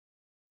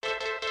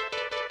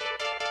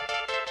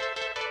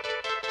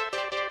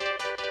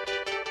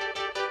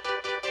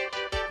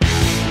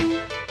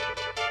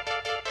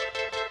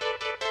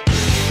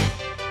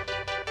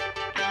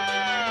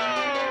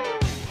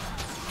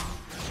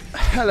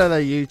Hello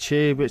there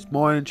YouTube, it's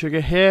Morning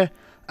Trigger here,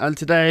 and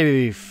today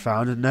we've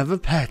found another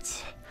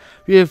pet.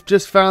 We have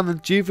just found the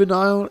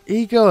juvenile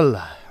eagle.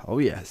 Oh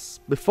yes.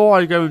 Before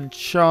I go and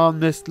charm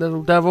this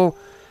little devil,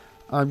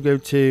 I'm going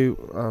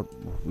to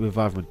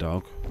revive my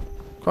dog.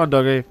 Come on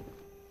doggy.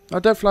 No,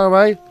 don't fly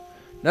away.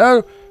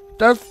 No,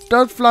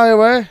 don't fly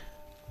away.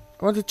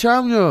 I want to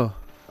charm you. I'm going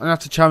to have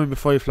to charm him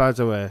before he flies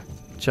away.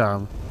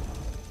 Charm.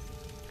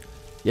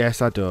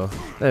 Yes, I do.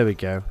 There we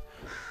go.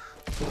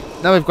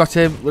 Now we've got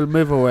him, we'll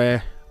move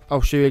away.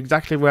 I'll show you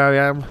exactly where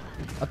I am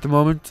at the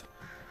moment.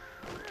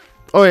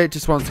 Oh, it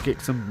just wants to kick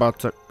some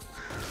buttocks.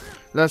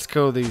 Let's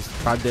kill these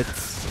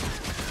bandits.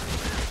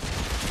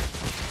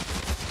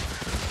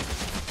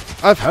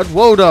 I've had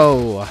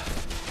Waldo.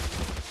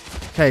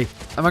 Okay,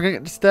 am I going to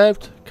get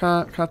disturbed?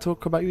 Can I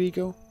talk about you,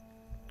 eagle?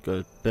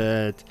 Good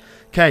bird.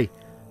 Okay,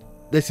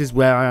 this is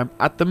where I am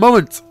at the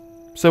moment.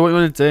 So what you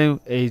want to do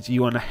is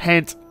you want to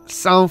head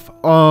south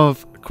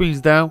of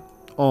Queensdale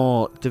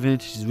or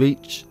Divinity's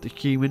Reach, the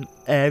human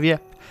area.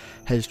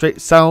 Head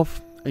straight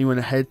south and you want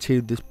to head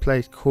to this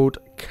place called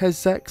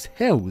Kazakh's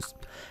Hills.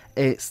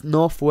 It's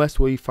northwest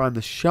where you find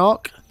the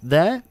shark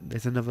there.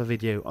 There's another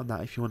video on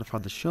that if you want to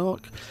find the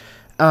shark.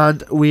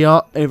 And we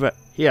are over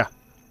here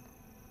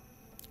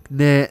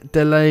near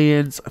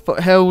Delayans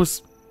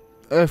Foothills,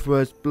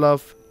 Earthwards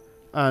Bluff,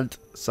 and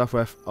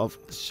southwest of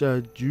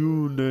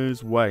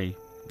Shajuna's Way.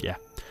 Yeah,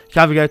 you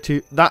can either go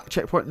to that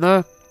checkpoint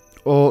there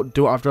or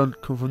do what I've done,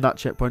 come from that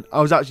checkpoint.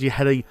 I was actually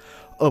heading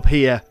up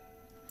here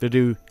to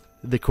do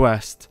the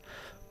quest,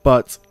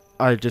 but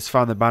I just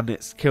found the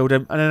bandits, killed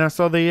him, and then I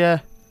saw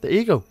the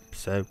eagle,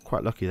 so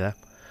quite lucky there.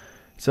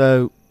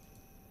 So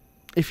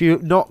if you're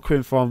not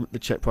coming from the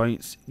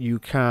checkpoints, you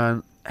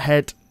can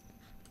head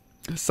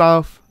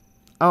south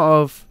out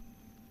of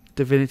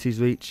Divinity's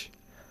Reach,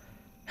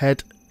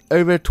 head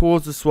over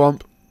towards the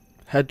swamp,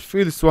 head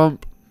through the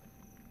swamp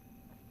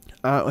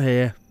out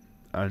here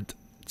and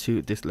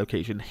to this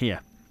location here.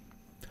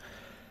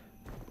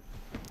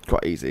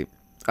 Quite easy.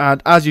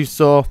 And as you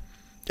saw,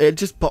 it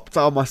just popped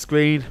out on my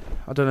screen.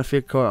 I don't know if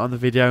you caught it on the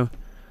video.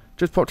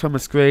 Just popped on my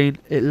screen.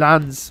 It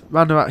lands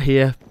round about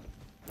here.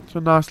 It's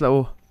a nice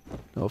little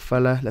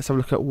fella. Let's have a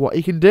look at what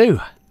he can do.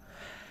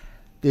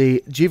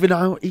 The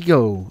juvenile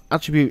eagle.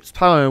 Attributes: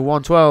 power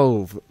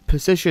 112,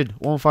 precision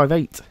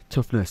 158,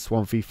 toughness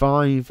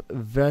 135,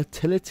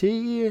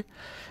 versatility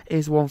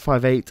is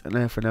 158, and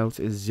everything else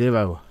is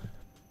 0.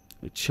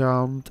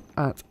 Charmed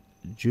at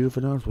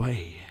Juvenile's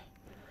Way.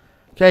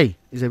 Okay,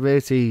 his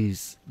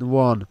abilities: the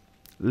 1,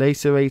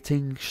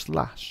 lacerating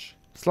slash.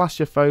 Slash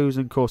your foes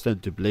and cause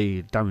them to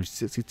bleed. Damage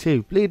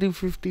 62. Bleeding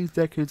 15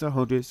 seconds,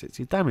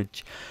 160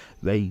 damage.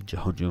 Range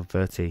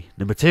 130.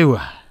 Number 2,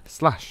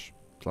 slash.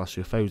 Slash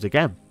your foes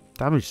again.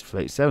 Damage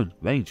 37.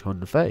 Range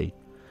 130.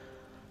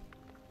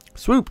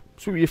 Swoop.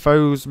 Swoop your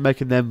foes,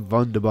 making them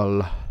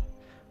vulnerable.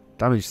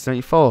 Damage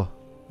 74.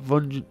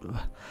 I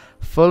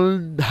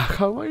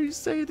can't wait to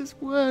say this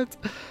word.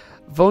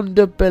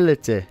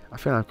 Vulnerability. I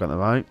think I've got that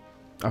right.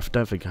 I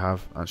don't think I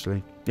have,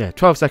 actually. Yeah,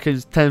 12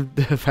 seconds, 10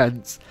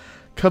 defense.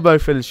 Combo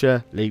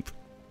finisher, leap.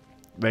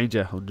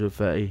 Ranger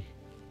 130.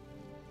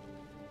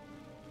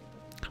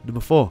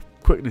 Number 4,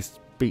 quickness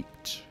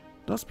speech.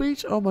 Not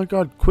speech? Oh my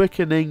god,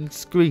 quickening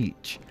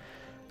screech.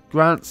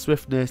 Grant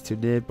swiftness to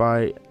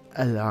nearby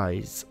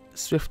allies.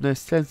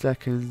 Swiftness 10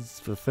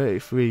 seconds for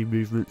 33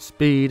 movement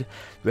speed.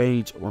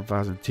 Range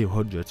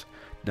 1200.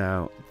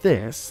 Now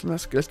this,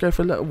 let's go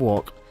for a little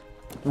walk.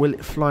 Will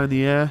it fly in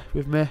the air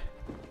with me?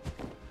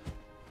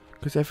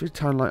 Because every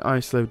time like I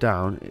slow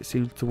down, it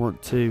seems to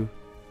want to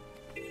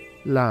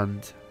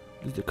land.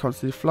 Does it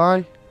constantly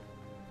fly?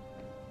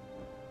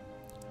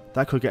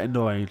 That could get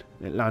annoying,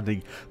 it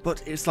landing.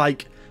 But it's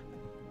like,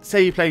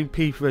 say you're playing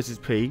P versus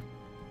P,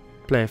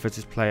 player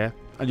versus player,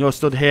 and you're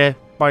stood here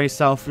by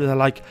yourself, and they're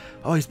like,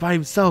 oh, he's by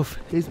himself,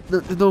 there's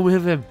no one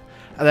with him.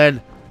 And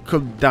then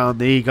come down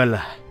the eagle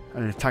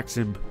and attacks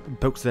him and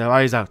pokes their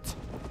eyes out.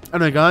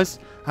 Anyway guys,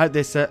 I hope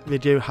this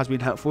video has been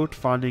helpful to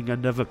finding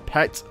another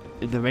pet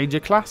in the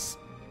ranger class,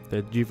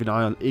 the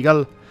juvenile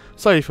eagle.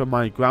 Sorry for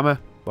my grammar,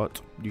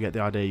 but you get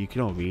the idea, you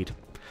can all read.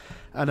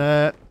 And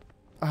I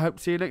hope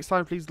to see you next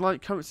time. Please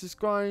like, comment,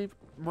 subscribe.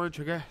 Morning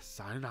Trigger,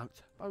 signing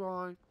out. Bye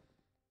bye.